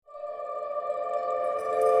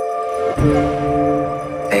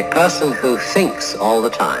A person who thinks all the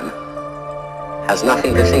time has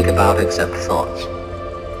nothing to think about except thoughts.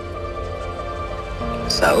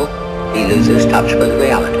 So, he loses touch with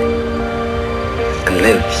reality and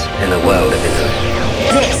lives in a world of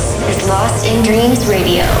illusion. This is Lost in Dreams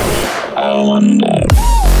Radio. I wonder.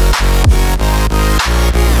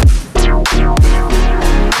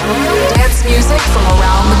 Dance music from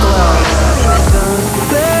around the globe.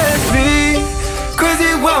 Let's be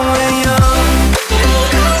crazy when we're young.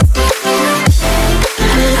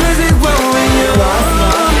 Crazy when we're young.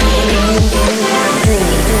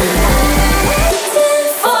 Waiting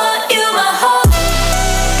for you, my heart.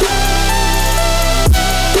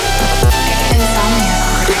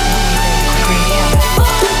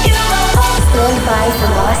 Stand by for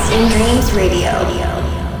Lost in Dreams Radio.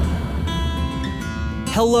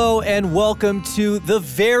 Hello and welcome to the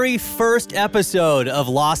very first episode of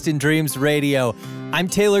Lost in Dreams Radio. I'm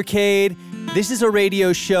Taylor Cade. This is a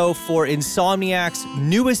radio show for Insomniac's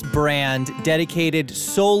newest brand dedicated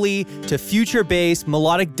solely to future bass,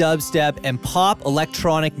 melodic dubstep, and pop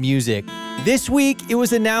electronic music. This week, it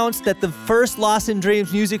was announced that the first Lost in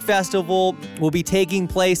Dreams Music Festival will be taking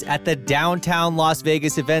place at the downtown Las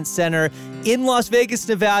Vegas Event Center in Las Vegas,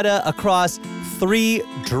 Nevada, across 3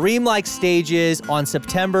 dreamlike stages on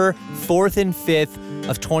September 4th and 5th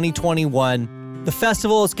of 2021. The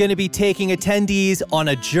festival is going to be taking attendees on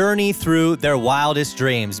a journey through their wildest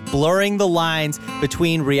dreams, blurring the lines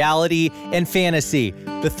between reality and fantasy.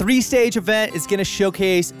 The 3-stage event is going to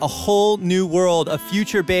showcase a whole new world of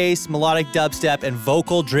future bass, melodic dubstep, and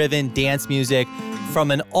vocal-driven dance music from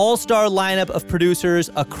an all-star lineup of producers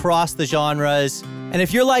across the genres. And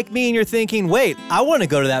if you're like me and you're thinking, wait, I want to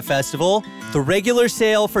go to that festival, the regular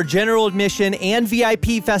sale for general admission and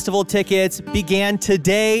VIP festival tickets began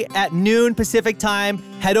today at noon Pacific time.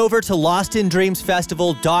 Head over to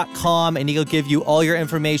lostindreamsfestival.com and it'll give you all your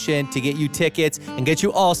information to get you tickets and get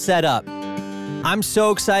you all set up. I'm so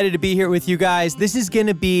excited to be here with you guys. This is going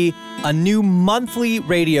to be a new monthly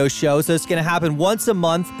radio show, so it's going to happen once a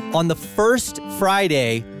month on the first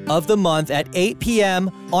Friday of the month at 8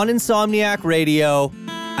 p.m. on Insomniac Radio.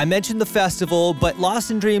 I mentioned the festival, but Lost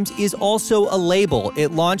in Dreams is also a label.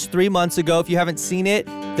 It launched 3 months ago. If you haven't seen it,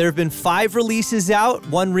 there have been 5 releases out,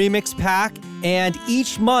 1 remix pack, and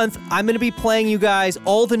each month I'm going to be playing you guys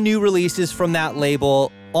all the new releases from that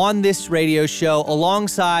label on this radio show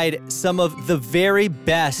alongside some of the very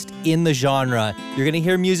best in the genre. You're going to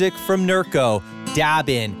hear music from Nurko,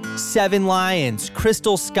 Dabin, Seven Lions,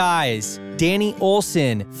 Crystal Skies, Danny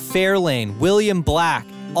Olson, Fairlane, William Black.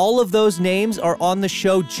 All of those names are on the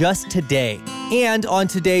show just today. And on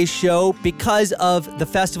today's show, because of the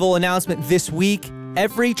festival announcement this week,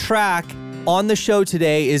 every track on the show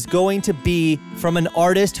today is going to be from an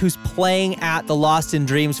artist who's playing at the Lost in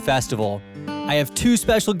Dreams Festival. I have 2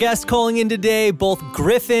 special guests calling in today, both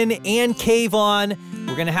Gryffin and Kaivon.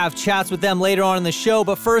 We're going to have chats with them later on in the show,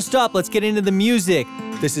 but first up, let's get into the music.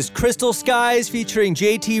 This is Crystal Skies featuring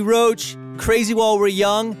JT Roach, Crazy While We're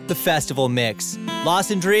Young, the festival mix.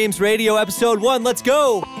 Lost in Dreams Radio Episode 1, let's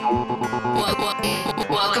go!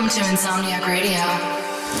 Welcome to Insomniac Radio.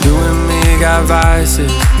 You and me got vices.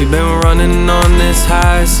 We've been running on this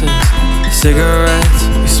high since cigarettes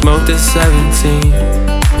we smoked at 17.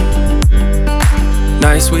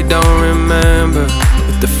 Nights we don't remember,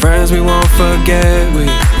 but the friends we won't forget. We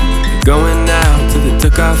going out till they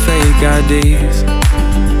took our fake IDs.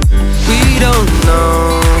 We don't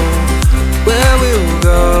know where we'll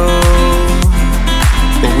go,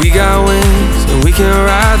 but we got wings and we can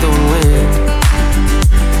ride the wind.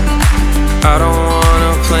 I don't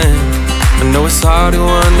wanna plan, I know it's hard to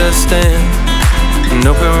understand. An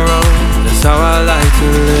open road, that's how I like to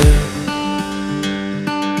live.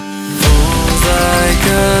 Fools like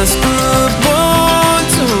us were born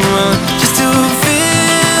to run, just to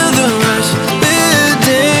feel the rush. We're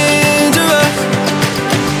dangerous.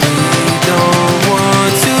 We don't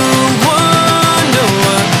want to wonder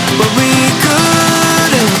what we could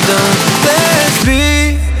have done. Let's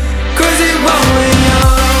be crazy while we're young.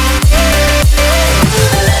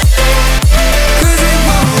 Crazy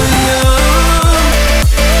while we're young.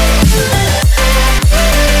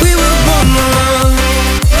 We were born to run.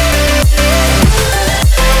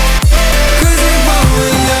 Crazy while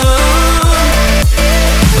we're young.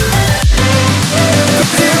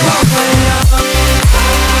 Crazy while we're young. Crazy while we're young.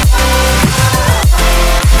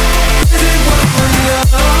 Crazy while we're young.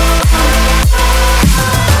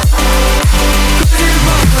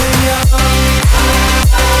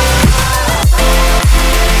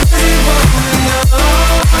 Crazy while we're young.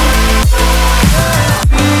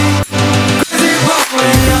 Crazy while we're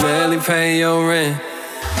young. You can barely pay your rent.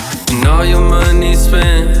 And all your money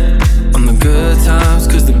spent on the good times,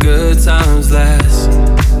 'cause the good times last.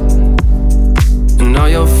 And all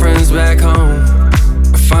your friends back home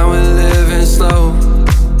are fine with living slow,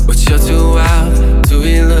 but you're too wild to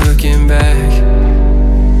be looking back.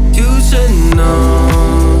 You should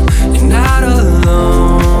know you're not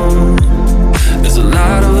alone. There's a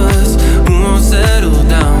lot of us who won't settle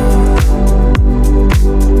down.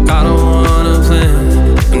 I don't wanna plan,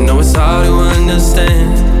 I know it's hard to understand,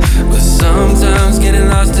 but sometimes getting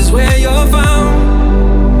lost is where you're found.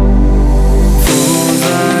 Fools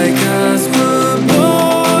like us were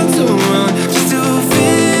born to run, just to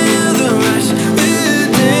feel the rush. We're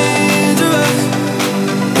dangerous.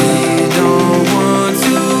 We don't want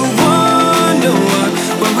to wonder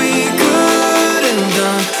what we could have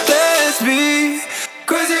done. Let's be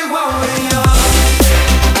crazy while we're young.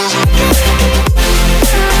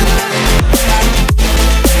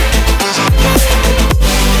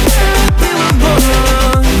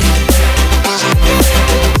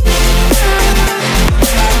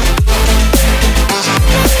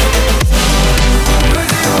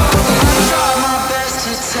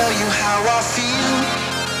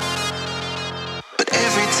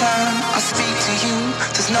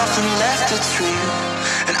 Nothing left that's real.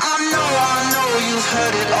 And I know you've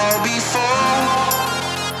heard it all before,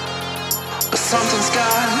 but something's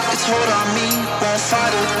got its hold on me, won't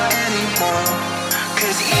fight it anymore.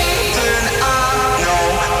 'Cause even I know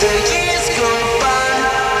the years go by,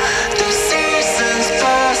 the seasons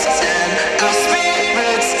pass and our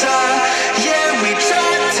spirits die. Yeah, we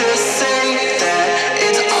tried to say that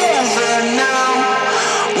it's over now.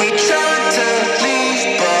 We tried to leave,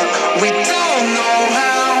 but we don't know how.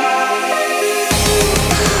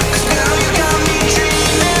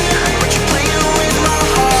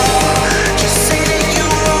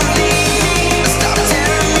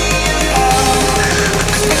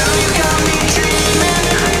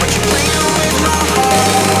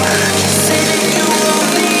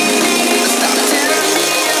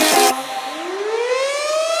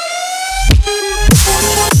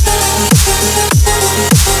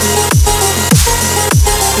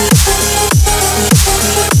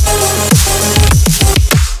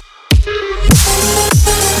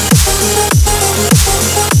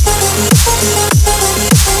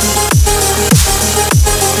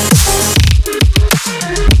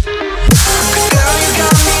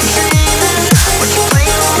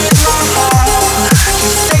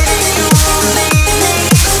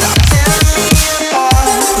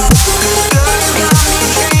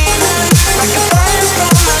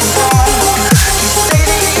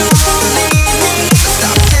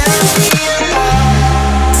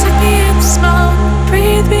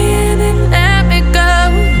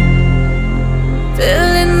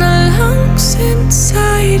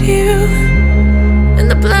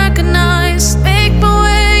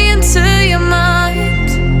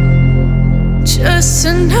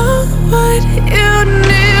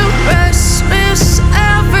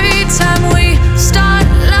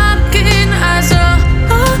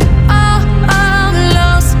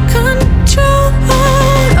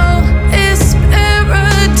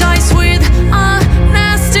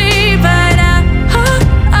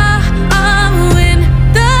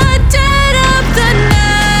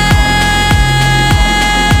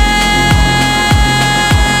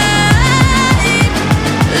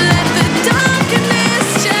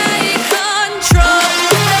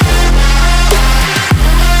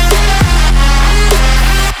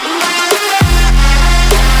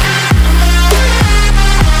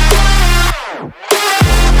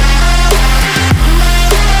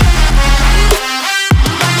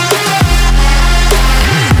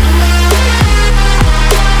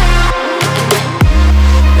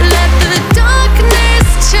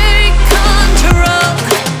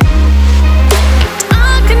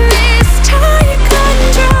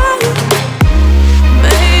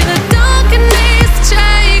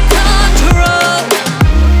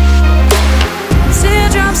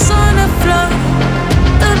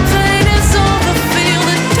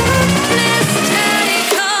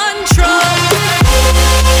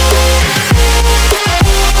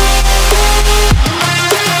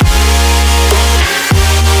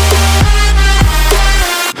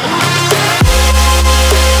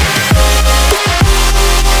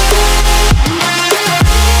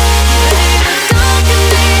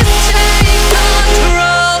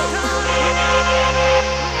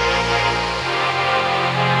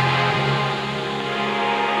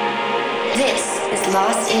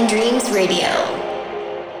 Lost in Dreams Radio.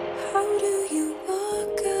 How do you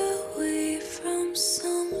walk away from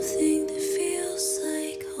something that feels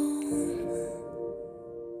like home?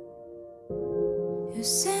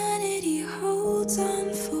 You're standing holds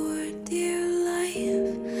on for dear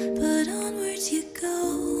life, but onwards you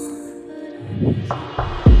go.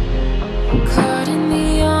 Caught in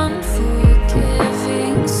the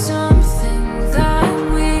unforgiving something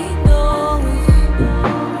that we know.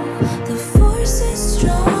 The force is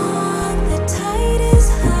strong, the tide is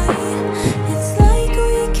high. It's like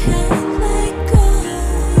we can't let go.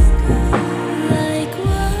 Like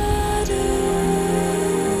water,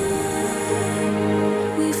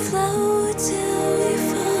 we flow till we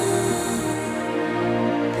fall,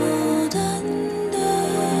 pulled under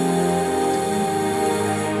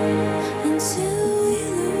until we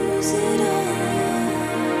lose it all.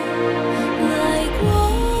 Like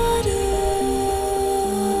water,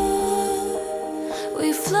 we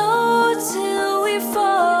flow till we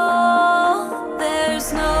fall. There's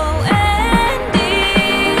no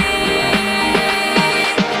ending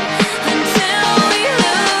until we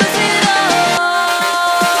lose it all.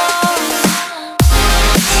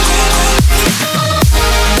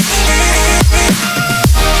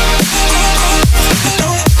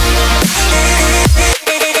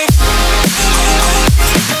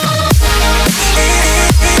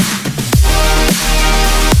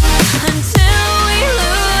 Until we lose it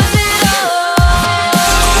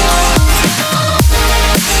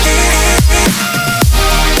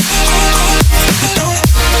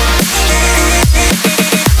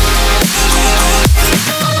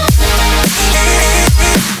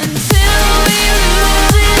until we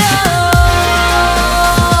lose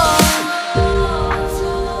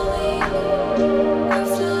it all. We're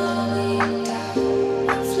flowing down,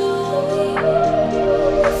 we're flowing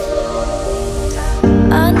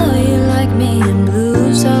down. I know you like me in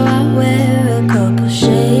blue, so I wear a couple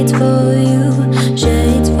shades for you,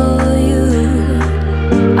 shades for you.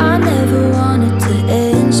 I never want it to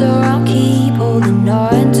end, so I'll keep holding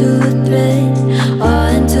on to the thread,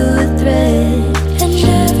 on to the thread. And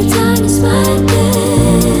every time you're smiling,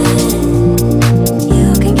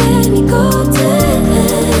 you can get me golden.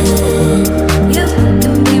 You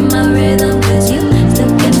can be my rhythm, 'cause you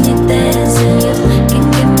still get me dancing. You can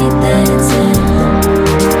get me dancing.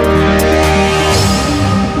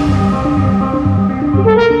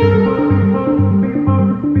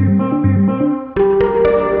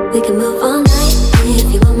 We can move all night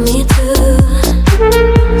if you want me to.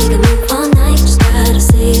 We can move all night, just gotta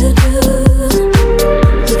say you do.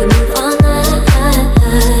 We can move all night.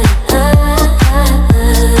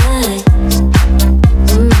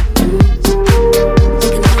 We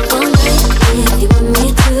can move all night if you want me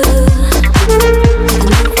to. We can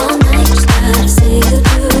move all night, just gotta say you do.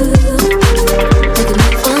 We can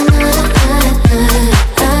move all night.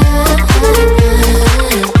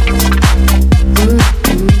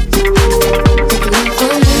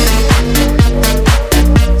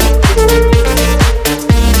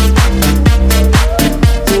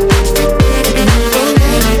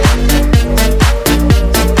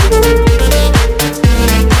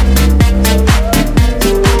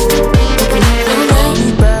 Hold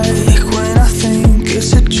me back when I think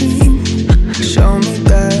it's a dream. Show me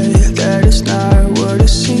that it's not what it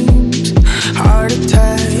seems. Heart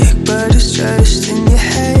attack, but it's just in your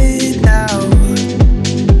head now.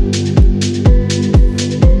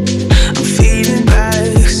 I'm feeding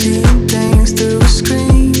back, seeing things through a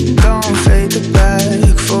screen. Don't fade the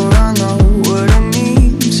back, for I know what it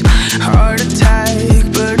means. Heart attack,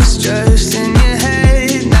 but it's just in your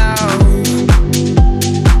head now.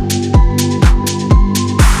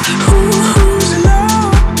 Who's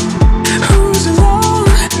alone? Who's alone?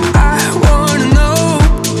 I wanna know.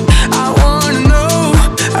 I wanna know.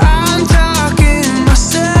 I'm talking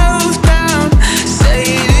myself down,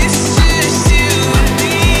 saying it's just you and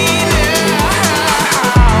me now.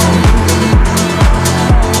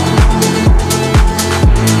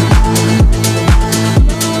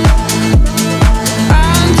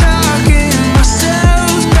 I'm talking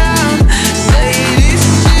myself down, saying it's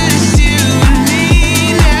just you and me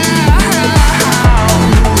now.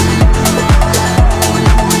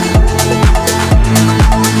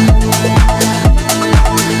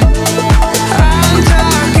 I'm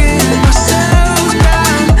talking myself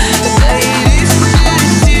down, saying it's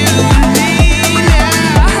just you and me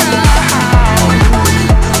now.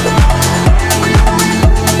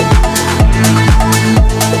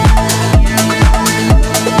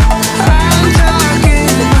 I'm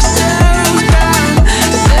talking myself down,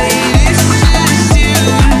 saying it's just you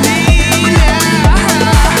and me now.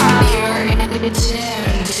 You're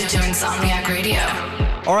tuned to Insomniac Radio.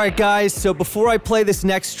 All right, guys, so before I play this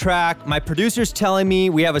next track, my producer's telling me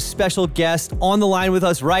we have a special guest on the line with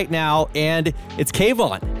us right now, and it's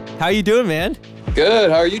Kaivon. How you doing, man?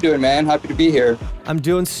 Good. How are you doing, man? Happy to be here. I'm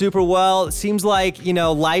doing super well. It seems like,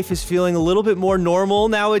 life is feeling a little bit more normal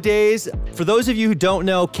nowadays. For those of you who don't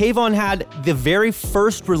know, Kaivon had the very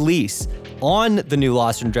first release on the new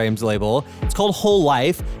Lost in Dreams label. It's called Whole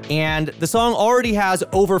Life, and the song already has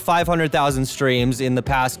over 500,000 streams in the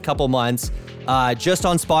past couple months, just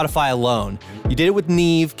on Spotify alone. You did it with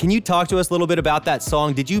Neve. Can you talk to us a little bit about that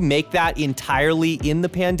song? Did you make that entirely in the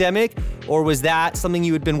pandemic, or was that something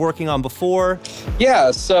you had been working on before?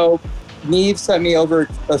 Yeah, so Neve sent me over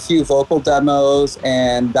a few vocal demos,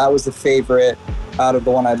 and that was the favorite out of the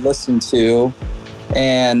one I'd listened to.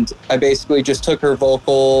 And I basically just took her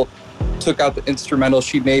vocal, took out the instrumental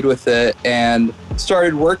she made with it, and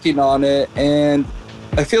started working on it. And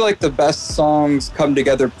I feel like the best songs come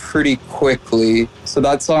together pretty quickly. So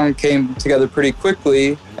that song came together pretty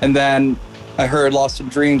quickly. And then I heard Lost in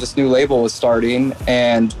Dreams, this new label was starting,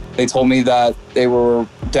 and they told me that they were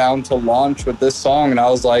down to launch with this song. And I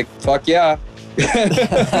was like, fuck yeah.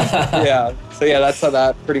 Yeah. So yeah, that's how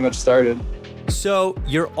that pretty much started. So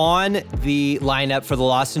you're on the lineup for the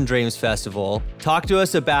Lost in Dreams Festival. Talk to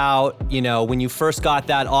us about, when you first got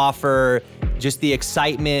that offer, just the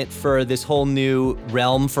excitement for this whole new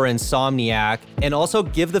realm for Insomniac, and also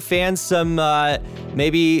give the fans some,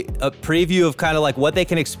 maybe a preview of kind of like what they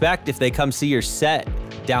can expect if they come see your set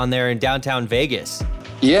down there in downtown Vegas.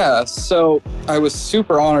 Yeah, so I was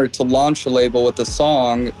super honored to launch a label with the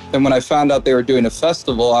song. And when I found out they were doing a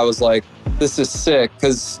festival, I was like, this is sick,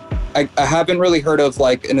 because I haven't really heard of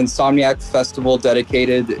like an Insomniac festival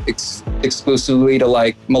dedicated exclusively to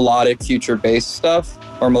like melodic future bass stuff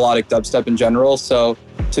or melodic dubstep in general. So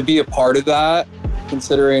to be a part of that,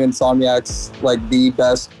 considering Insomniac's like the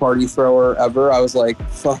best party thrower ever, I was like,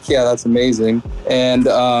 fuck yeah, that's amazing. And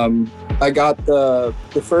I got the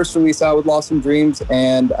first release out with Lost in Dreams,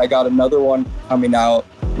 and I got another one coming out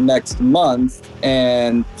next month.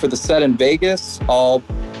 And for the set in Vegas, I'll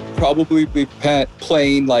probably be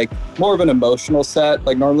playing like more of an emotional set.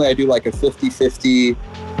 Like normally I do like a 50-50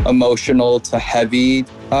 emotional to heavy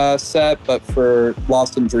set, but for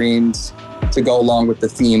Lost in Dreams, to go along with the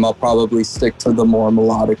theme, I'll probably stick to the more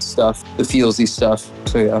melodic stuff, the feelsy stuff.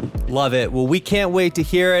 So yeah. Love it. Well, we can't wait to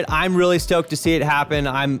hear it. I'm really stoked to see it happen.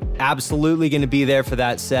 I'm absolutely going to be there for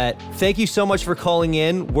that set. Thank you so much for calling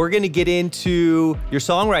in. We're going to get into your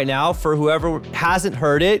song right now. For whoever hasn't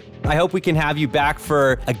heard it, I hope we can have you back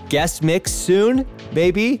for a guest mix soon,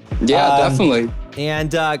 maybe. Yeah, definitely.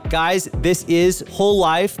 And guys, this is Whole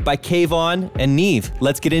Life by Kaivon and Neve.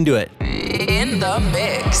 Let's get into it. In the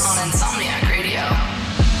mix on Insomniac Radio.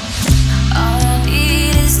 All I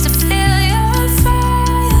need is to feel your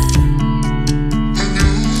fire.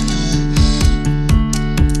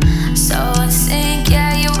 So I think,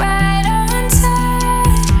 yeah, you're right on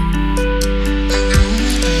time.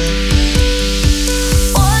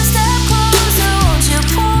 One step closer, won't you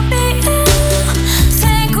pull me in?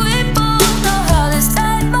 Think we both know how this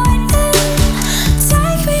night might end.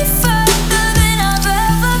 Take me further than I've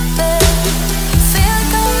ever been. Feel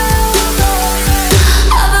like I'm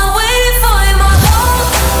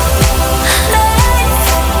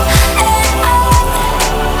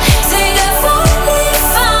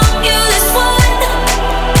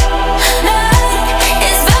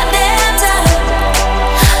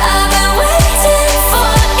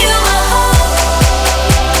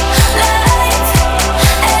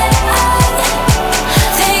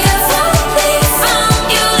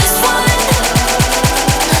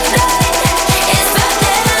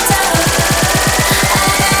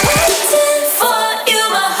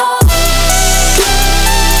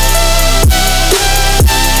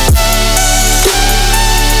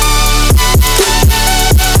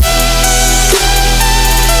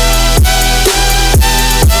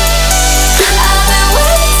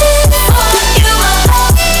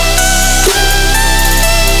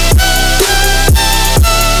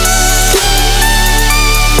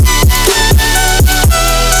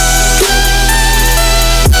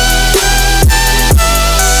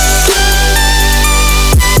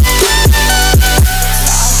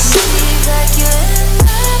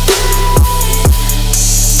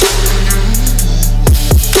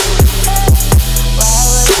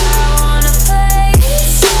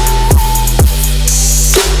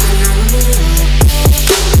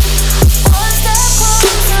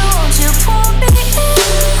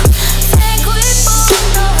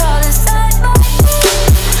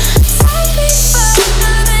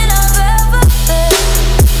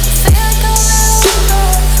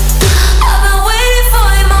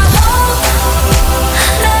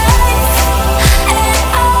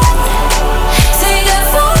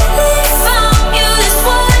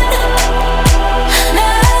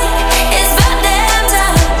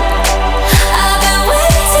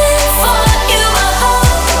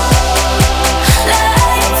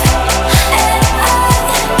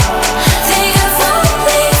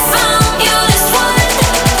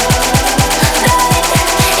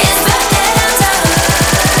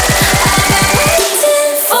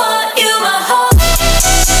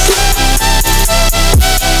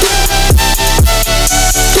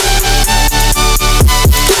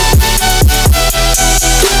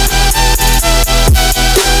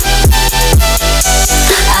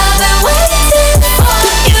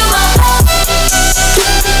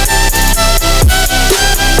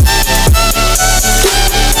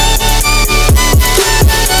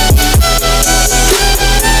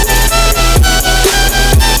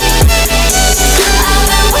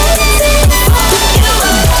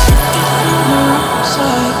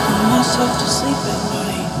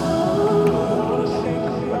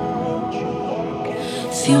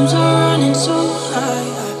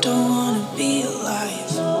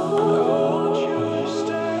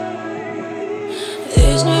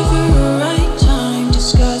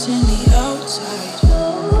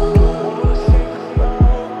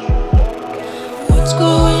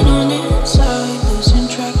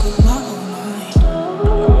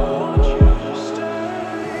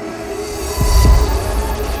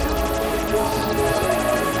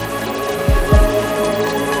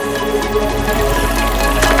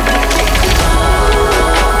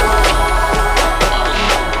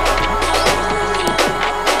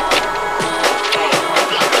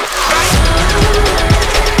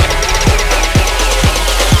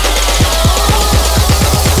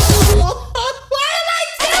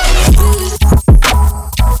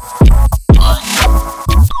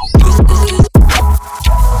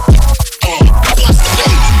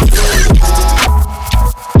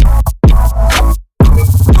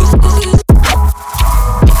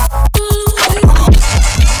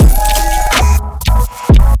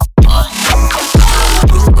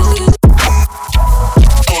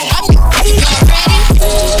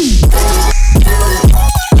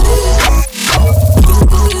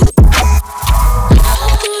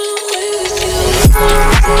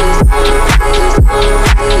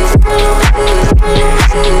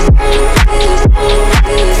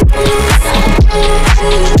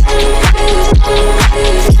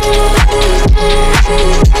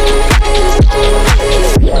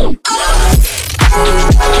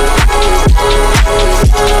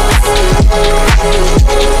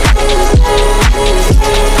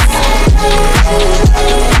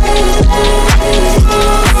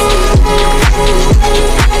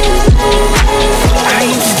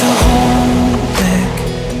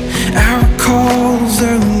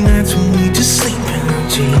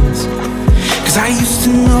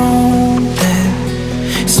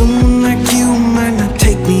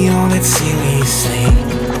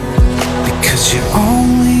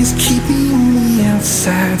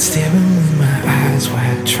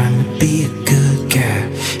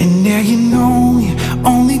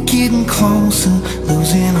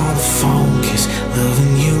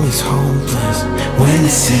feels hopeless. When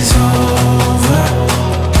this is over,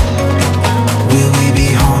 will we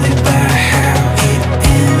be haunted by how it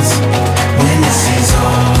ends? When this is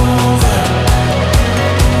over,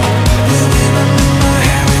 will we remember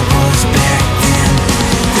how it was back then?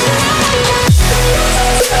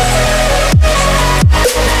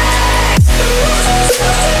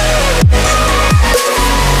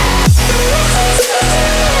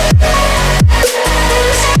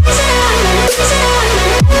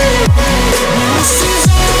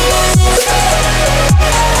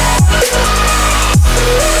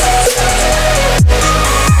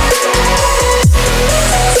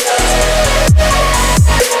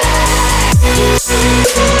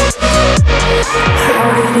 How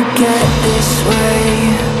did it get this way?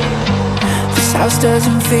 This house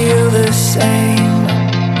doesn't feel the same.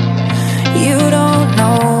 You don't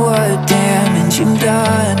know what damage you've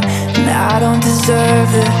done, and I don't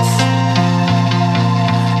deserve this.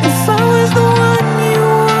 If I was the one you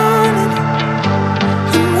wanted,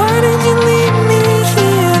 then why did you leave me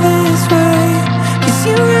here this way? 'Cause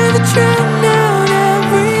you rather drown out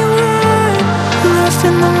everyone, lost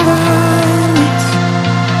in the violence.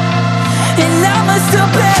 And I must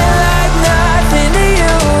have been like nothing to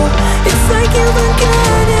you. It's like you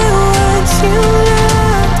forgot what you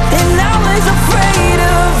loved. And I was afraid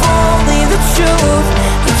of only the truth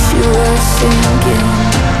that you were sinking.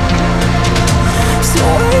 So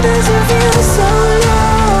why does it feel so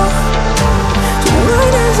low? Why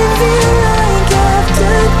does it feel like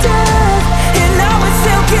after death? And I would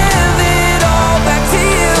still give it all back to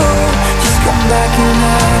you. Just come back and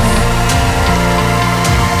have it.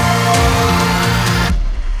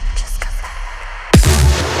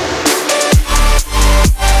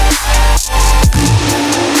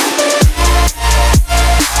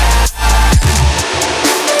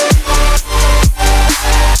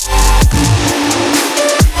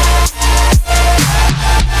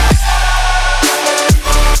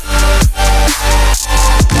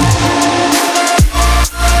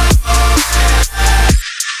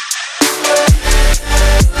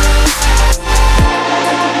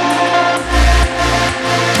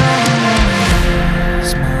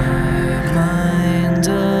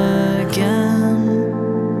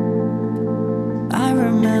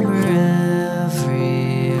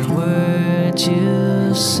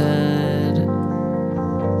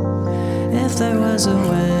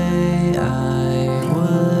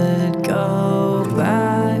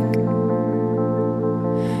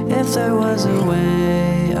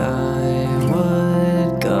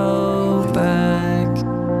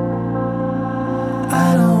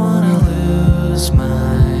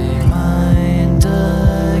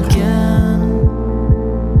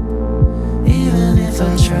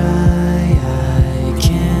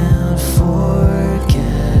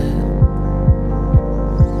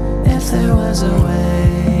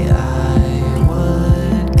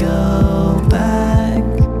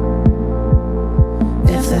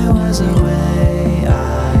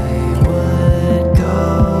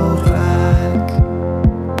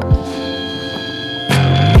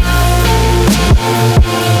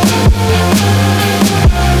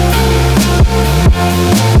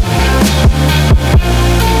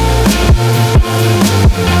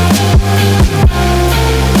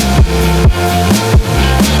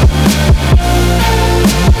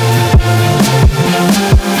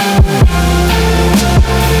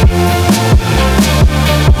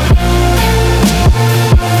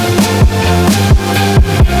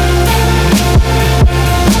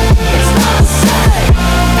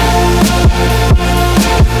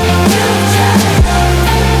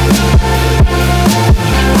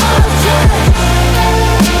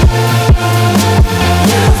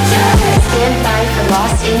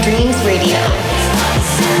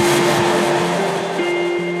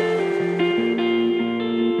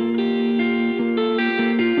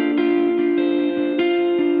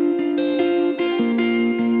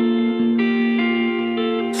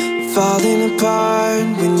 Falling apart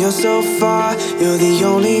when you're so far. You're the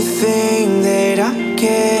only thing that I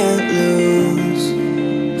can't lose.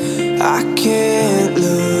 I can't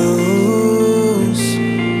lose.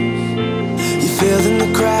 You're filling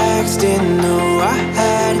the cracks, didn't know I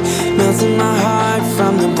had. Melting my heart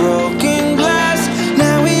from the broken glass.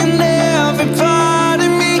 Now in every part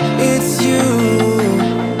of me, it's you.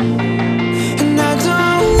 And I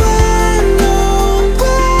don't want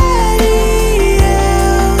nobody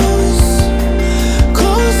else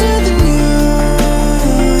closer than you,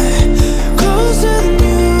 closer than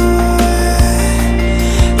you.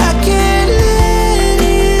 I can't let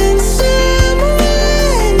in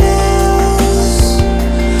someone else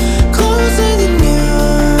closer than you,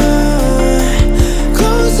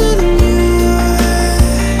 closer than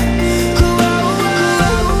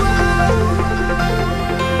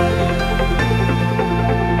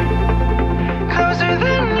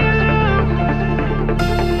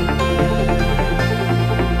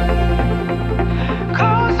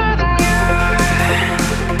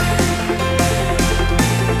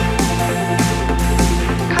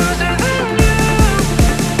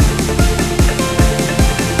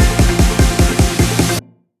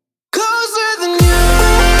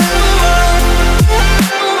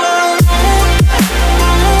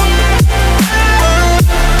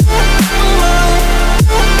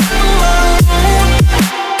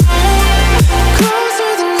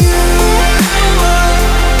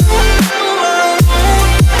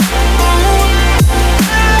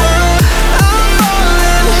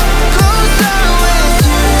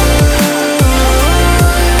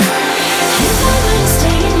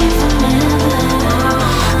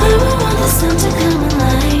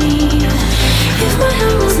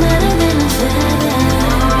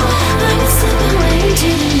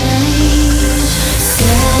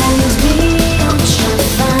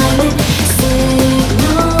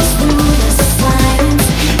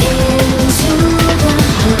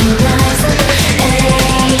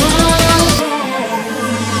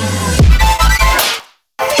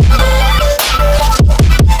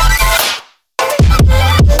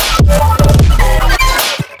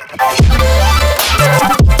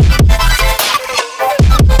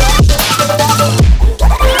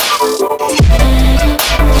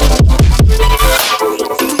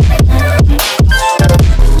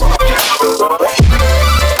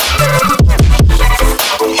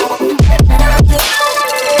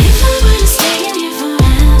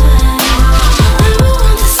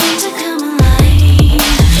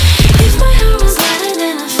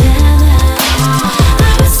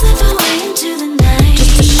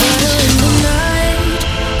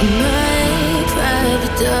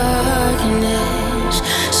darkness.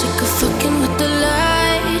 Sick of fucking with the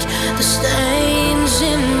light, the stains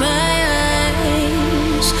in my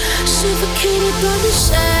eyes. Suffocated by the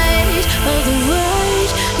sight of the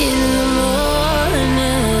light in the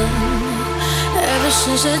morning. Ever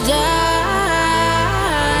since I died,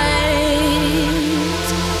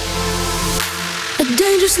 a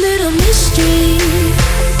dangerous little mystery,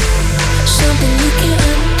 something you can't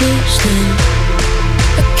understand.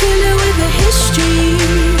 A killer with a history,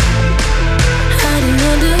 hiding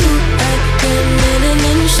under who I am. In an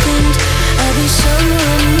instant, I'll be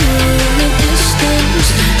someone new in the distance.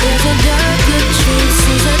 There's a darker truth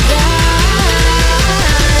since I died.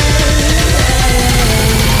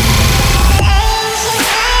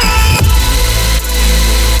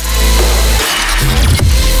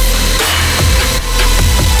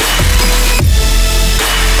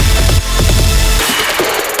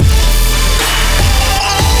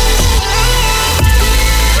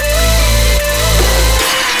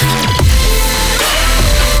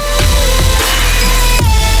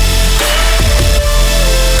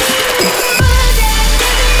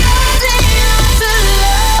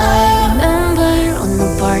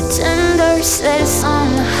 Said it's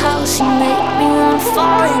on the house, you make me wanna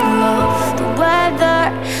fall in love. The weather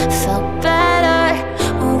felt better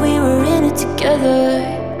when we were in it together.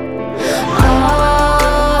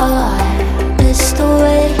 Oh, I miss the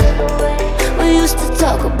way we used to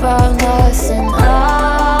talk about nothing. Oh,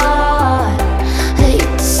 I hate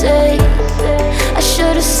to say I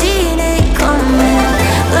should've seen it coming.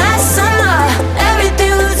 Last summer,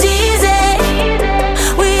 everything was easy.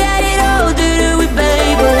 We had it all, didn't we,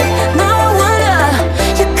 baby? No,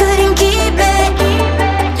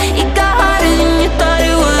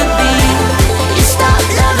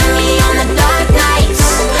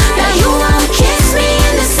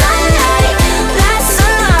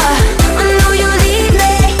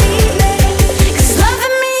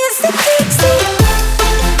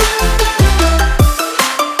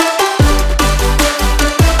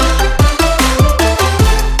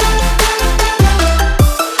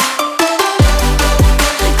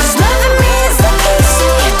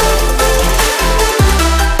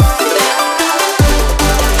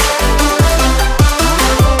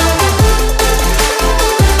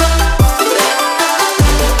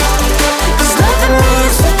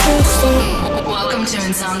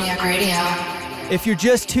 If you're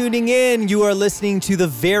just tuning in, you are listening to the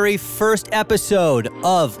very first episode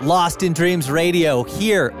of Lost in Dreams Radio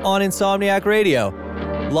here on Insomniac Radio.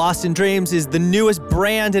 Lost in Dreams is the newest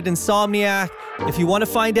brand at Insomniac. If you want to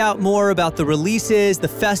find out more about the releases, the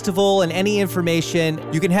festival, and any information,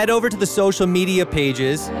 you can head over to the social media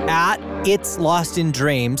pages at It's Lost in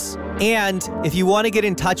Dreams. And if you want to get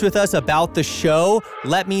in touch with us about the show,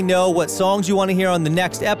 let me know what songs you want to hear on the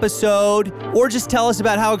next episode, or just tell us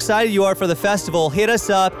about how excited you are for the festival. Hit us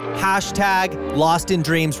up, hashtag Lost in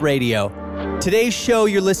Dreams Radio. Today's show,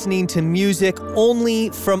 you're listening to music only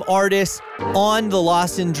from artists on the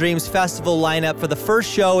Lost in Dreams Festival lineup for the first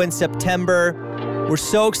show in September. We're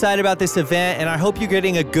so excited about this event, and I hope you're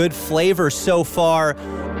getting a good flavor so far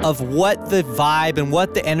of what the vibe and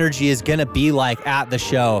what the energy is going to be like at the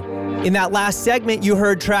show. In that last segment, you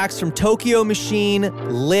heard tracks from Tokyo Machine,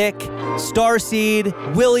 Lick, Starseed,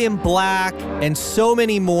 William Black, and so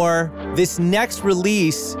many more. This next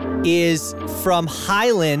release is from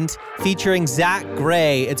Highland featuring Zach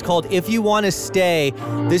Gray. It's called If You Want to Stay.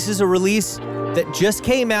 This is a release that just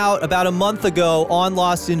came out about a month ago on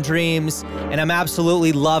Lost in Dreams, and I'm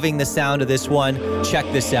absolutely loving the sound of this one. Check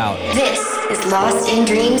this out. This is Lost in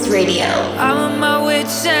Dreams Radio. I'm on my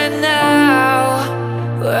wits' end now,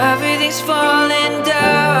 where everything's falling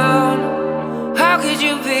down. How could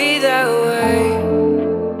you be that way?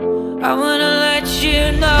 I wanna let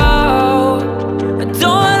you know I don't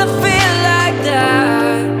wanna feel like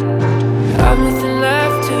that. I've nothing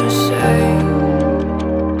left to say.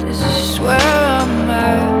 This is where I'm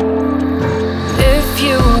at. If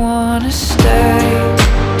you wanna stay,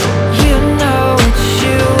 you know it's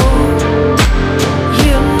you.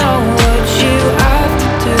 You know what you have to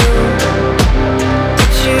do.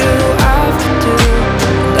 What you have to do.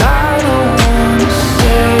 And I don't wanna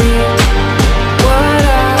say what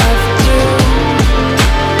I have to do.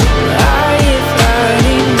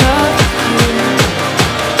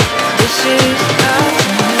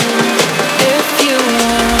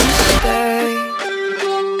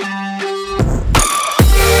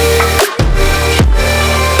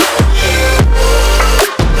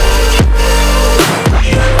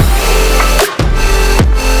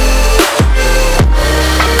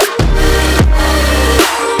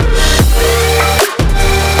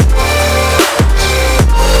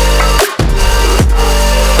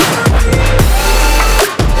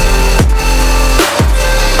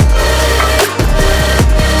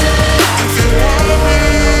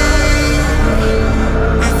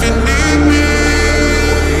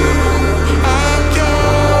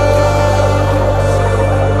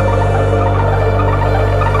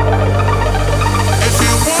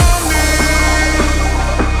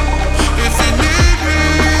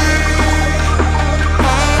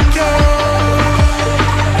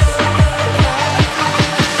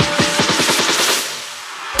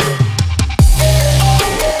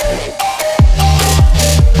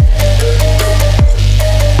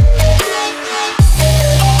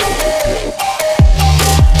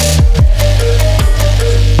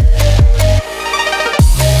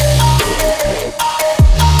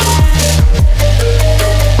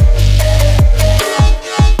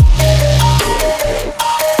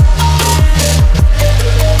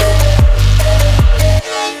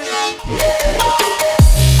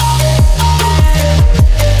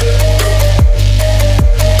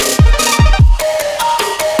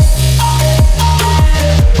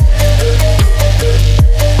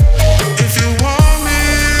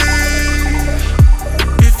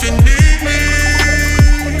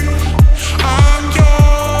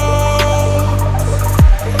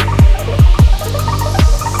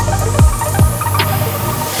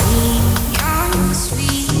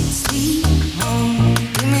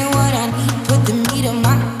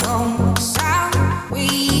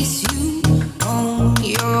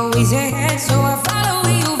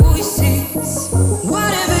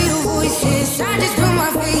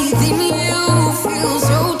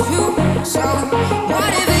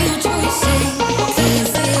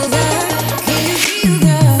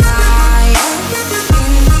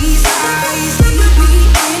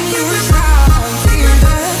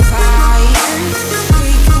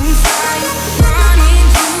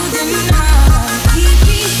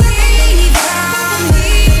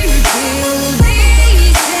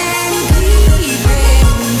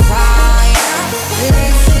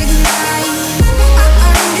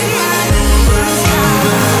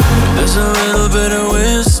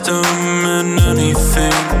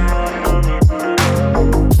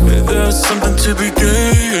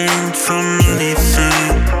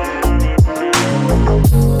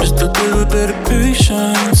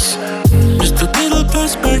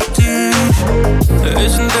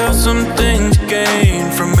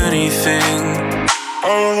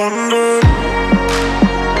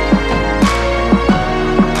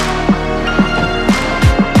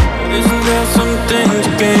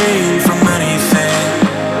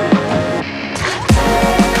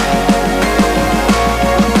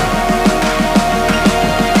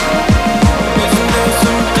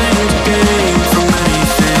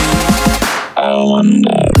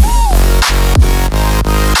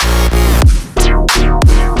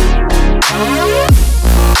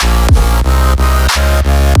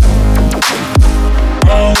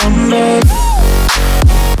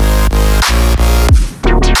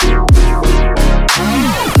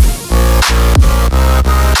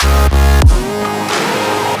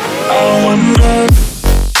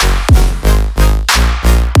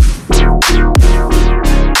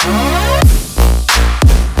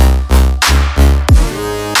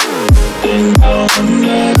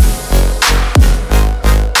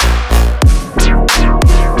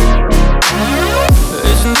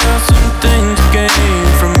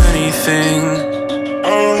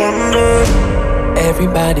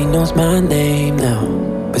 Everybody knows my name now,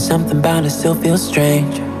 but something about it still feels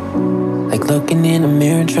strange. Like looking in a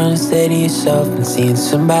mirror, trying to steady yourself and seeing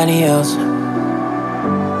somebody else.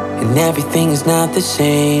 And everything is not the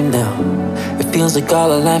same now. It feels like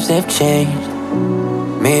all our lives have changed.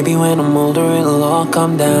 Maybe when I'm older it'll all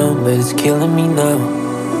come down, but it's killing me now.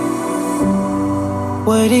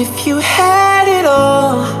 What if you had it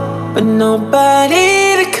all, but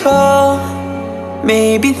nobody to call?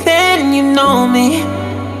 Maybe then you know me.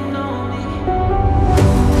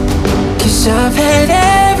 'Cause I've had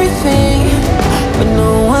everything, but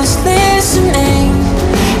no one's listening,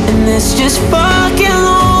 and it's just fucking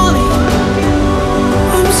lonely.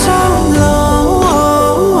 I'm so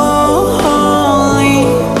lonely,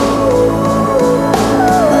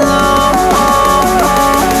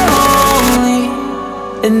 lonely,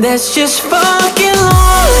 and that's just fucking lonely.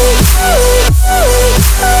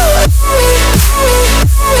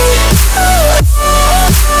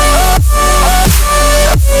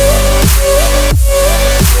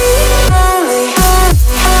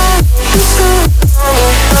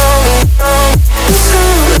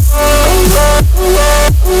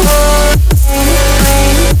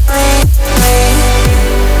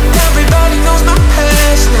 Everybody knows my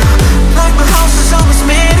past now, like my house is always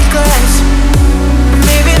made of glass.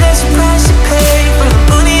 Maybe there's a price to pay for the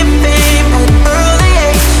money and fame at an early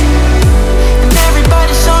age. And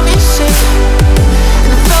everybody saw me sick,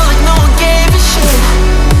 and I felt like no one gave a shit.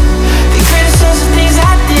 They criticized the things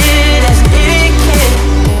I did as an idiot kid.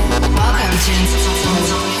 Welcome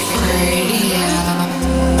to Radio.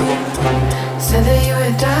 Said that you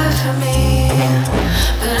would die for me,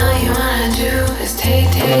 but all you wanna do is take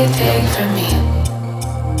from me.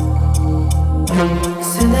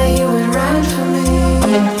 Said that you would ride for me,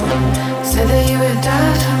 said that you would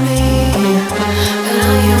die for me, but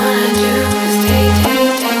all you wanna do is take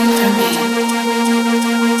from me.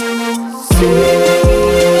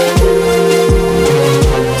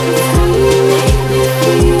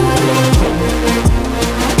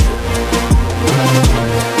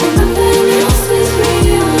 Nothing else is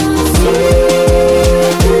real.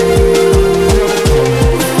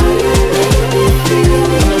 Make me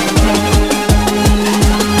feel.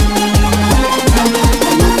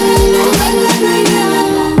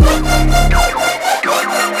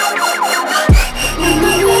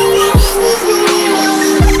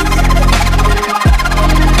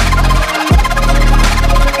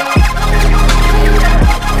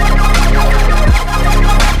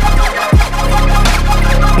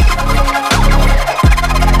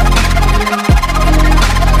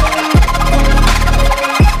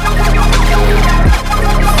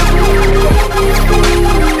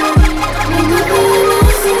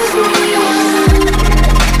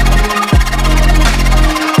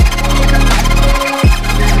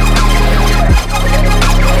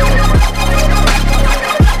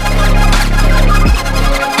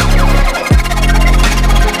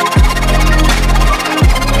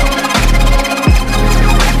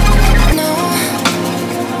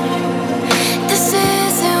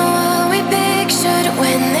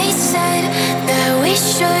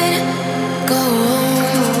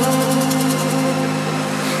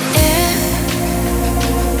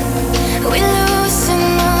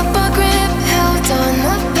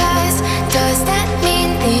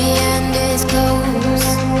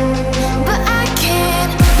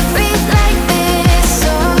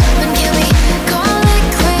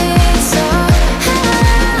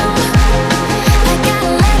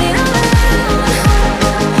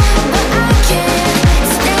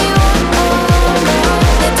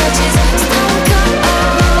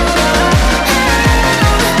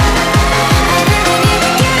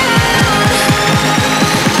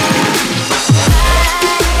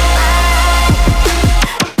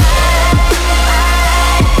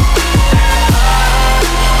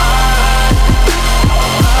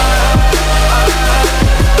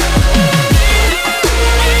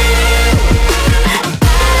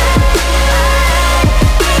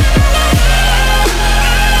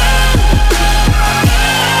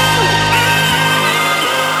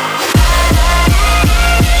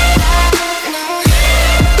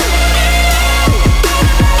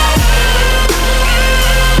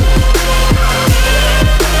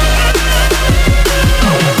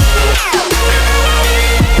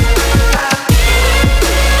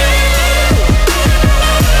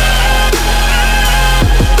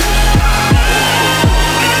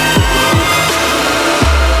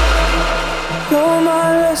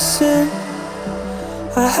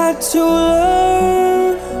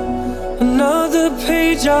 turn another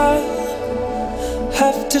page, I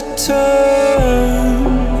have to turn.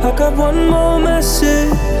 I got one more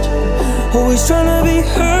message, always trying to be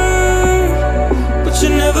heard, but you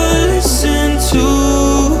never listen to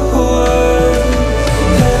a word.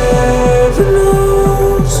 Heaven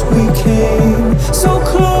knows we came so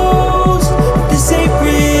close, but this ain't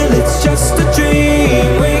real, it's just a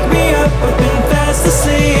dream. Wake me up, I've been fast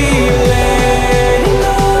asleep, letting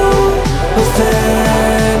go of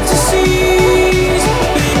fantasies.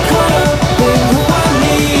 Been caught up in who I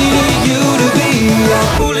needed you to be. How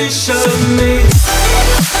foolish of me.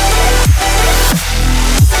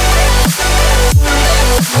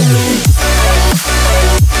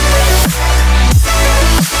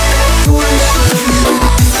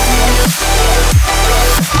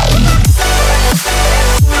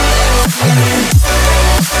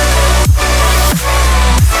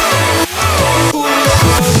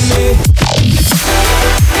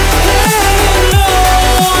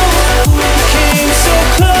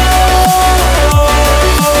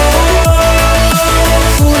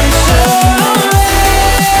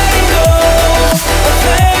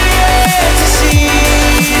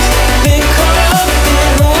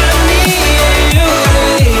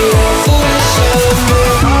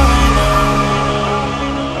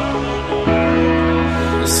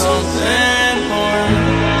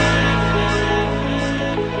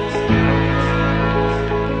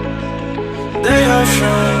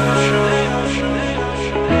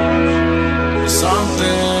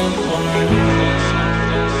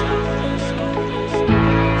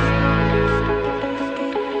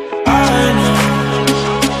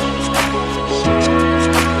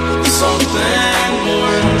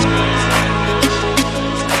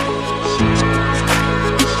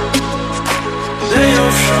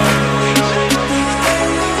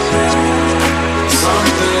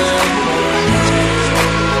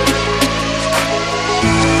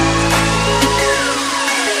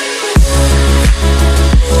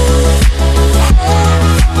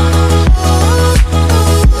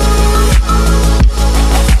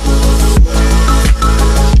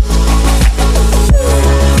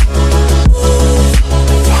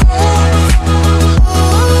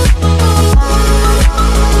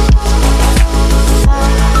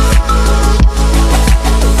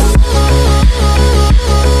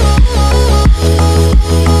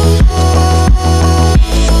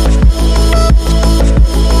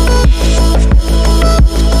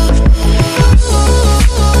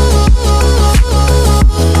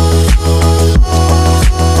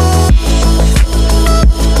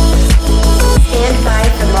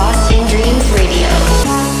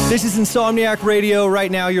 Insomniac Radio.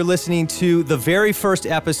 Right now you're listening to the very first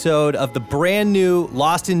episode of the brand new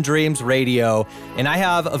Lost in Dreams Radio, and I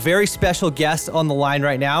have a very special guest on the line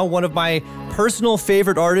right now, one of my personal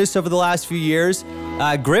favorite artists over the last few years.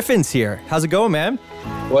 Gryffin's here. How's it going, man?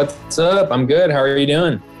 What's up? I'm good. How are you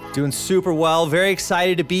doing? Doing super well. Very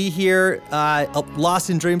excited to be here. Lost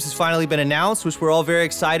in Dreams has finally been announced, which we're all very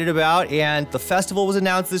excited about, and the festival was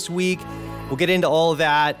announced this week. We'll get into all of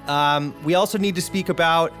that. We also need to speak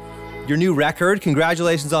about your new record.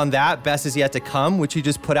 Congratulations on that. Best Is Yet to Come, which you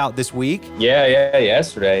just put out this week. Yeah,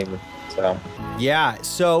 yesterday.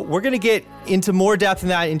 So we're going to get into more depth in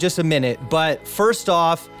that in just a minute. But first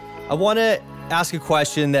off, I want to ask a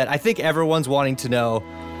question that I think everyone's wanting to know.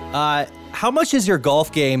 How much has your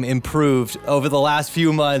golf game improved over the last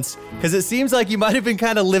few months? Because it seems like you might have been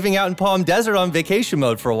kind of living out in Palm Desert on vacation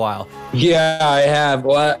mode for a while. Yeah, I have.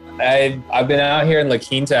 Well, I've been out here in La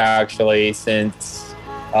Quinta actually since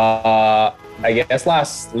I guess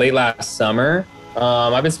late last summer.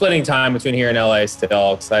 I've been splitting time between here and LA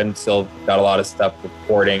still, because I've still got a lot of stuff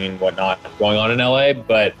recording and whatnot going on in LA.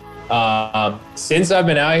 But since I've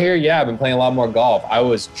been out here, I've been playing a lot more golf. I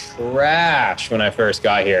was trash when I first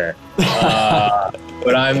got here,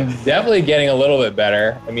 but I'm definitely getting a little bit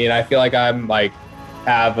better. I mean, I feel like I'm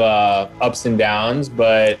have ups and downs,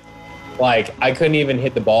 but I couldn't even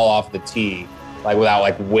hit the ball off the tee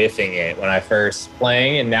without whiffing it when I first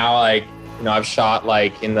playing. And now I've shot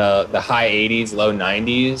in the high 80s, low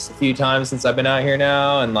 90s a few times since I've been out here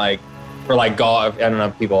now. And for golf, I don't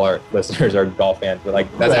know if listeners are golf fans, but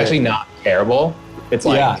that's actually not terrible. It's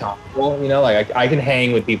comfortable, I can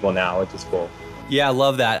hang with people now, which is cool. Yeah, I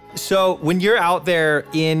love that. So when you're out there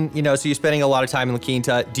so you're spending a lot of time in La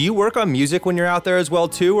Quinta, do you work on music when you're out there as well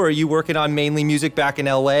too? Or are you working on mainly music back in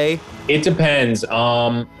LA? It depends.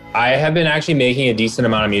 I have been actually making a decent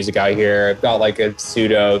amount of music out here. I've got a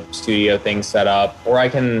pseudo studio thing set up, or I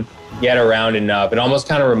can get around enough. It almost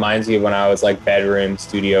kind of reminds me of when I was bedroom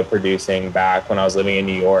studio producing back when I was living in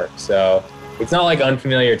New York. So it's not like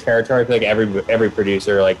unfamiliar territory. I feel like every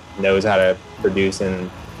producer like knows how to produce in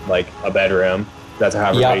like a bedroom. That's how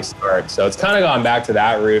everybody starts. So it's kind of gone back to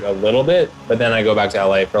that route a little bit, but then I go back to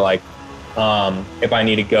LA for like, if I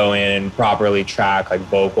need to go in and properly track like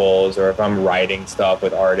vocals, or if I'm writing stuff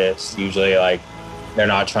with artists, usually like they're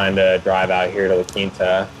not trying to drive out here to La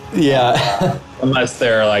Quinta. Yeah. Unless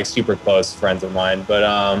they're like super close friends of mine.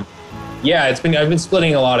 But yeah, I've been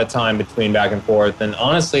splitting a lot of time between back and forth. And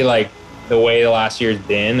honestly, like the way the last year's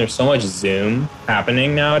been, there's so much Zoom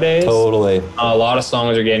happening nowadays. Totally. A lot of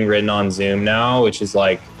songs are getting written on Zoom now, which is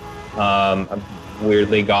like, I've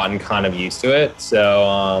weirdly gotten kind of used to it.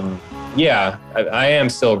 So yeah, I am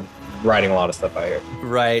still writing a lot of stuff out here.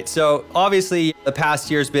 Right. So obviously the past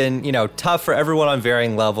year's been, tough for everyone on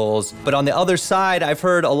varying levels. But on the other side, I've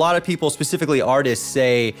heard a lot of people, specifically artists,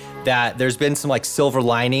 say that there's been some like silver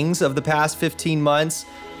linings of the past 15 months,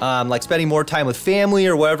 like spending more time with family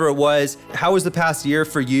or whatever it was. How was the past year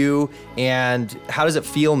for you? And how does it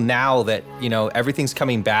feel now that, everything's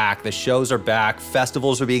coming back, the shows are back,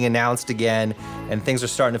 festivals are being announced again, and things are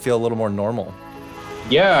starting to feel a little more normal?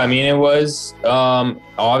 Yeah, I mean, it was,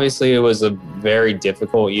 obviously it was a very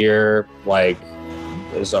difficult year, like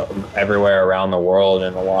there's everywhere around the world,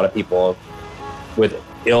 and a lot of people with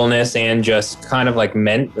illness and just kind of like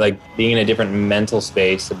being in a different mental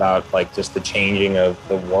space about like just the changing of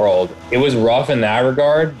the world. It was rough in that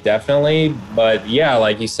regard, definitely. But yeah,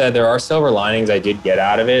 like you said, there are silver linings I did get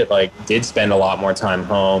out of it. Like did spend a lot more time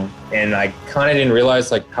home, and I kind of didn't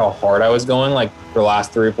realize like how hard I was going like for the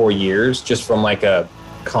last 3 or 4 years, just from like a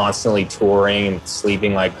constantly touring and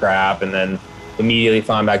sleeping like crap, and then immediately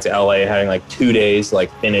flying back to LA, having like 2 days to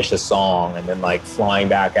like finish a song, and then like flying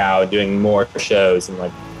back out, doing more shows, and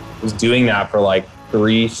like was doing that for like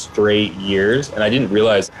 3 straight years, and I didn't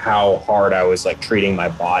realize how hard I was like treating my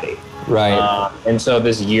body. Right. And so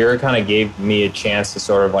this year kind of gave me a chance to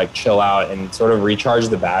sort of like chill out and sort of recharge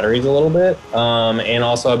the batteries a little bit. And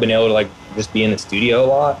also I've been able to like just be in the studio a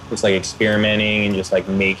lot, just like experimenting and just like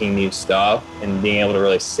making new stuff and being able to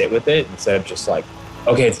really sit with it instead of just like,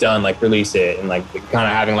 okay, it's done, like release it, and like kind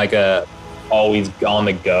of having like a always on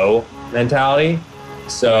the go mentality.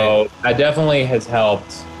 So that definitely has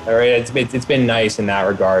helped. All right, it's been nice in that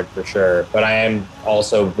regard for sure. But I am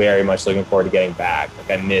also very much looking forward to getting back.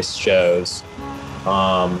 Like I miss shows,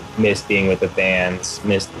 miss being with the fans,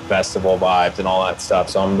 miss the festival vibes and all that stuff.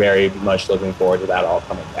 So I'm very much looking forward to that all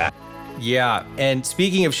coming back. Yeah, and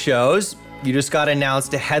speaking of shows, you just got announced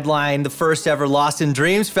to headline the first ever Lost in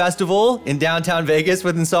Dreams festival in downtown Vegas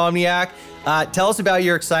with Insomniac. Tell us about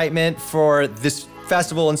your excitement for this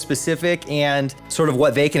festival in specific, and sort of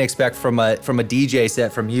what they can expect from a DJ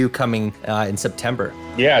set from you coming in September.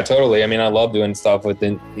 Yeah, totally. I mean, I love doing stuff with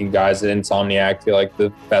the guys at Insomniac. I feel like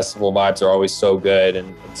the festival vibes are always so good,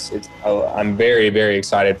 and I'm very, very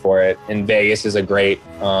excited for it. And Vegas is a great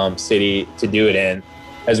city to do it in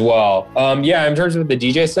as well. Yeah, in terms of the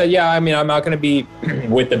DJ set, yeah, I mean, I'm not going to be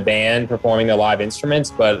with the band performing the live instruments,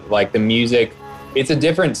 but like the music, it's a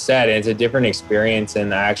different set and it's a different experience.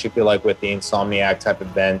 And I actually feel like with the Insomniac type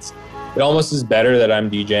events, it almost is better that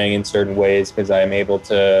I'm DJing in certain ways, because I'm able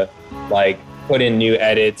to like put in new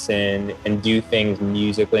edits and do things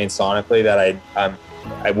musically and sonically that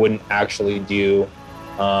I wouldn't actually do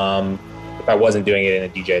if I wasn't doing it in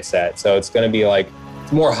a DJ set. So it's going to be like,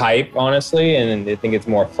 it's more hype, honestly, and I think it's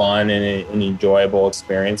more fun and an enjoyable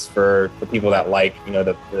experience for people that like,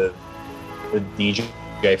 the DJ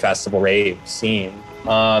festival rave scene.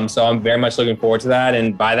 So I'm very much looking forward to that.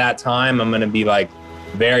 And by that time, I'm going to be like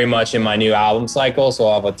very much in my new album cycle. So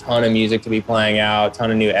I'll have a ton of music to be playing out, a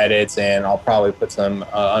ton of new edits, and I'll probably put some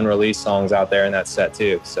unreleased songs out there in that set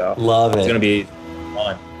too. So love it. It's going to be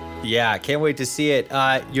fun. Yeah, can't wait to see it.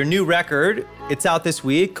 Your new record, it's out this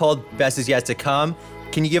week, called Best Is Yet to Come.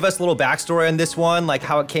 Can you give us a little backstory on this one, like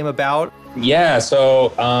how it came about? Yeah, so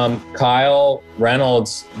Kyle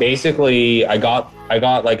Reynolds, basically I got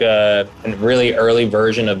like a really early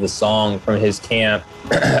version of the song from his camp.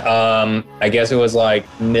 I guess it was like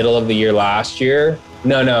middle of the year last year.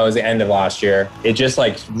 No, it was the end of last year. It just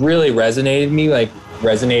like really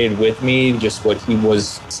resonated with me, just what he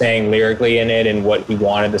was saying lyrically in it and what he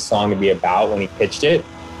wanted the song to be about when he pitched it.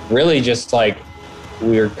 Really just like,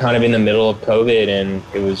 we were kind of in the middle of COVID, and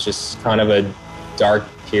it was just kind of a dark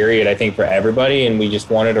period, I think, for everybody. And we just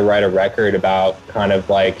wanted to write a record about kind of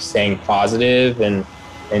like staying positive and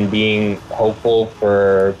being hopeful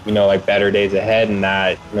for, like better days ahead. And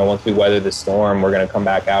that, once we weather the storm, we're going to come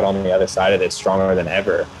back out on the other side of it stronger than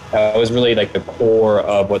ever. It was really like the core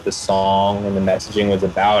of what the song and the messaging was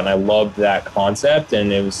about. And I loved that concept.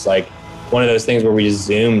 And it was like one of those things where we just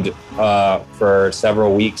zoomed for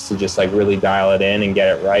several weeks to just like really dial it in and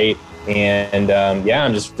get it right. And yeah,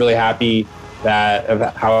 I'm just really happy of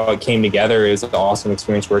how it came together. It was an awesome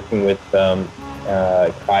experience working with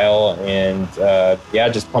Kyle, and yeah,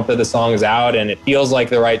 just pumped that the song is out, and it feels like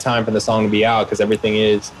the right time for the song to be out because everything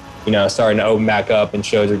is, you know, starting to open back up and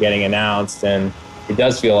shows are getting announced, and it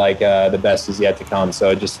does feel like the best is yet to come.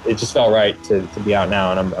 So it just felt right to be out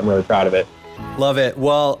now, and I'm really proud of it. Love it.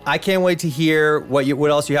 Well, I can't wait to hear what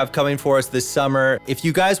else you have coming for us this summer. If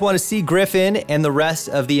you guys want to see Gryffin and the rest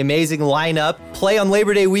of the amazing lineup play on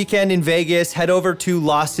Labor Day weekend in Vegas, head over to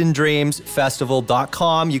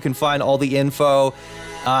lostindreamsfestival.com. You can find all the info.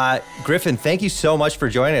 Gryffin, thank you so much for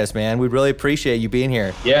joining us, man. We really appreciate you being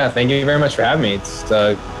here. Yeah, thank you very much for having me. It's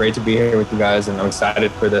great to be here with you guys, and I'm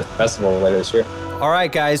excited for the festival later this year. All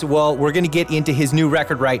right, guys. Well, we're going to get into his new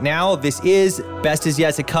record right now. This is Best Is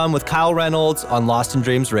Yet to Come with Kyle Reynolds on Lost in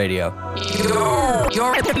Dreams Radio.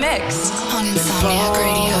 You're in the mix on Insomniac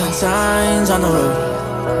Radio. Signs on the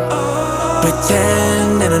road,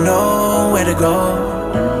 pretending I know where to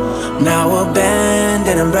go. Now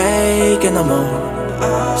abandoned and breaking the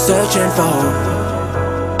mold, searching for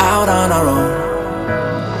hope, out on our own.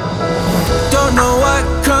 Don't know what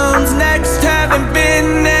comes next, haven't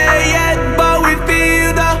been there yet, but we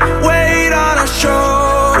feel the weight on our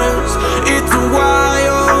shoulders. It's a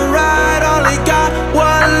wild ride, only got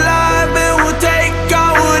one life, and we'll take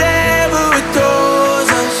on whatever it throws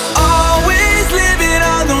us. Always living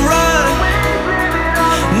on the run,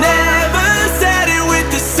 never said it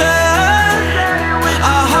with the sun.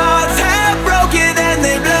 Our hearts have broken and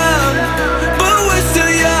they've loved, but we're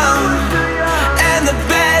still young, and the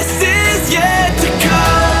best is yet to come.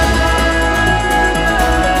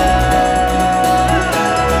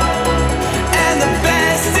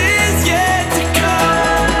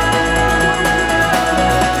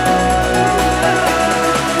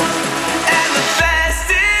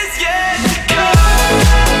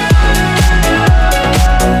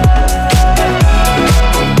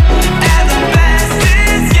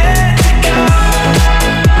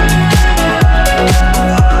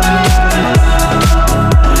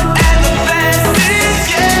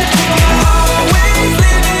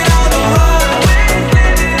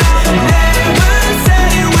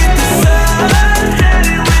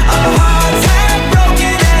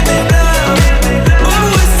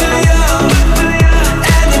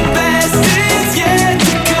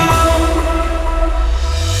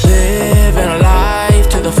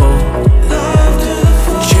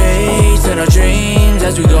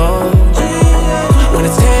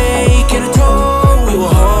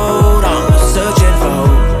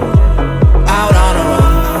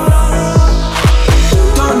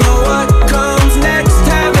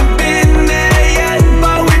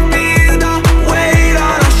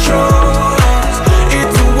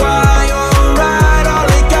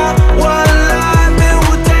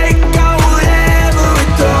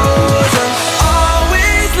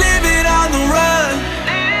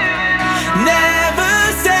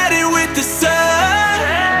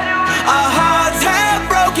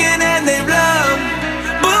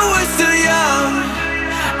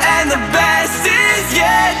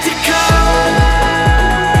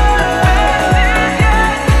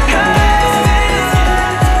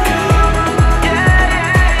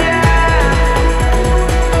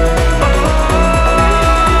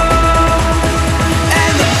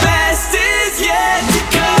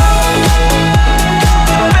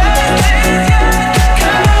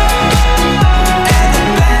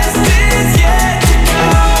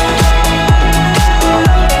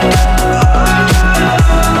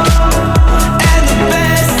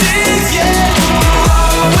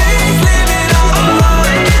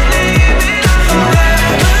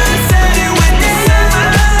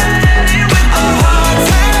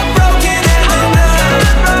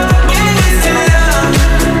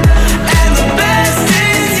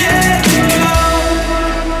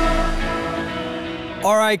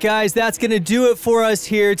 Guys, that's going to do it for us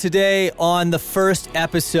here today on the first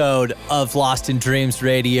episode of Lost in Dreams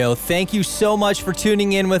Radio. Thank you so much for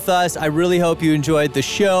tuning in with us. I really hope you enjoyed the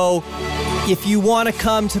show. If you want to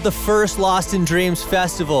come to the first Lost in Dreams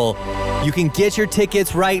Festival, you can get your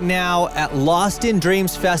tickets right now at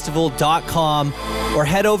lostindreamsfestival.com or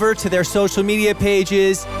head over to their social media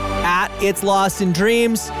pages at It's Lost in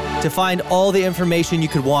Dreams to find all the information you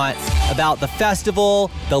could want about the festival,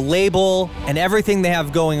 the label, and everything they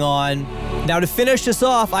have going on. Now, to finish us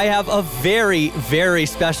off, I have a very, very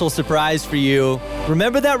special surprise for you.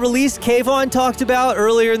 Remember that release Kaivon talked about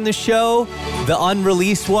earlier in the show? The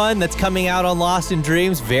unreleased one that's coming out on Lost in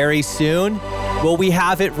Dreams very soon? Well, we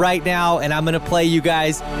have it right now, and I'm going to play you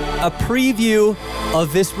guys a preview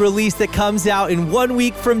of this release that comes out in 1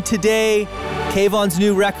 week from today. Kaivon's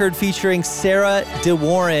new record featuring Sarah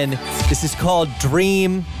DeWarren. This is called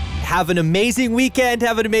Dream. Have an amazing weekend.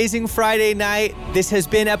 Have an amazing Friday night. This has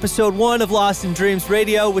been episode 1 of Lost in Dreams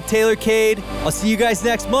Radio with Taylor Cade. I'll see you guys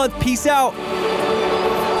next month. Peace out.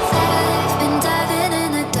 I've been diving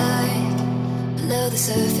in the dark, below the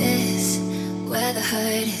surface, where the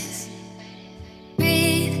heart is.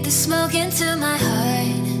 Breathe the smoke into my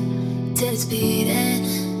heart, till it's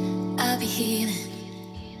beating, I'll be healing.